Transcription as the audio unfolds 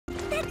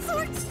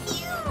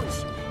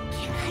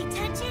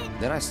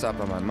Then I stop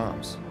by my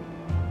mom's.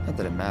 Not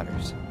that it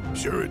matters.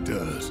 Sure it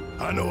does.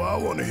 I know I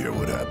want to hear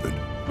what happened.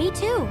 Me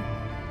too.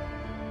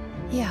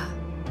 Yeah.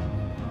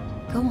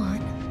 Go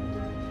on.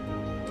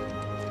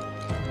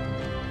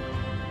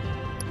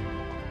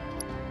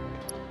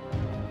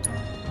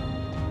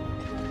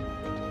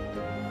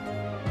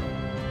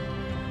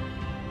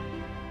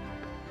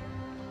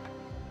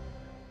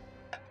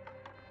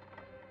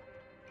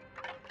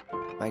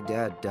 My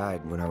dad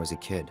died when I was a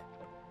kid.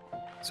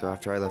 So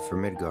after I left for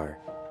Midgar,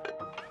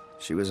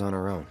 she was on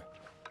her own.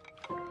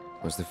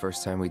 It was the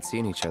first time we'd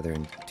seen each other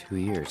in 2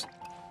 years.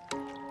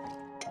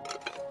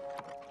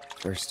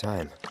 First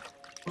time.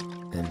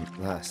 And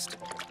last.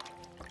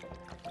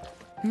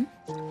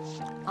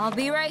 I'll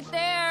be right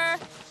there.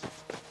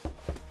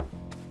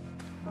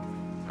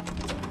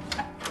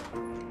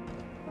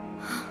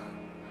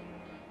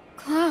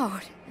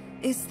 Cloud,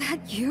 is that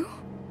you?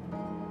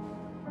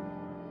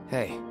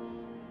 Hey.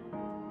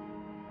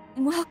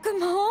 Welcome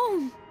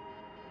home.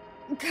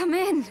 Come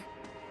in.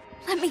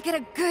 Let me get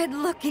a good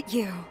look at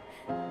you.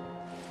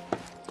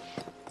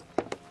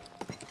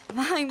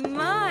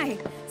 My.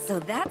 So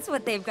that's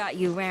what they've got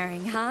you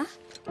wearing, huh?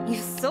 You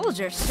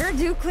soldiers sure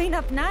do clean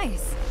up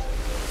nice.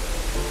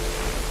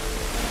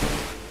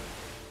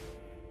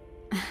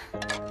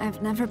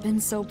 I've never been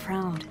so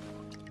proud.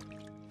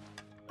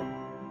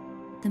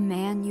 The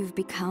man you've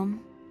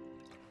become.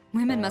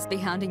 Women must be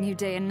hounding you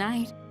day and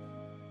night.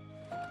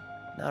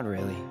 Not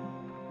really.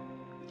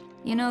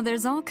 You know,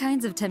 there's all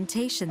kinds of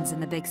temptations in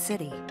the big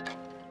city.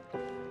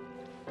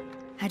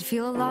 I'd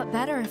feel a lot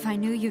better if I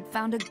knew you'd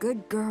found a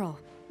good girl.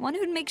 One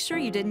who'd make sure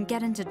you didn't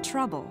get into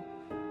trouble.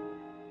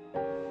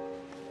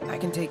 I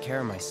can take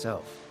care of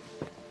myself.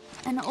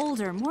 An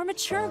older, more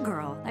mature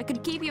girl that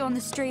could keep you on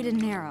the straight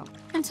and narrow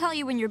and tell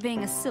you when you're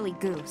being a silly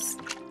goose.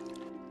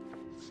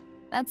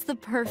 That's the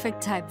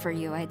perfect type for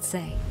you, I'd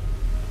say.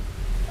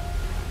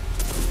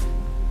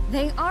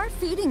 They are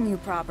feeding you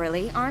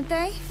properly, aren't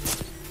they?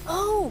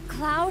 Oh,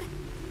 Cloud.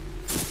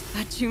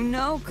 But you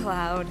know,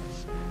 Cloud.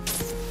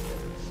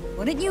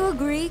 Wouldn't you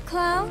agree,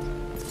 Cloud?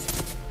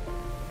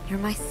 You're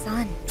my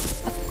son.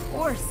 Of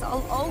course,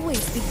 I'll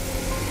always be...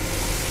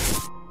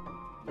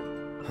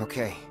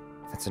 Okay,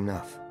 that's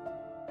enough.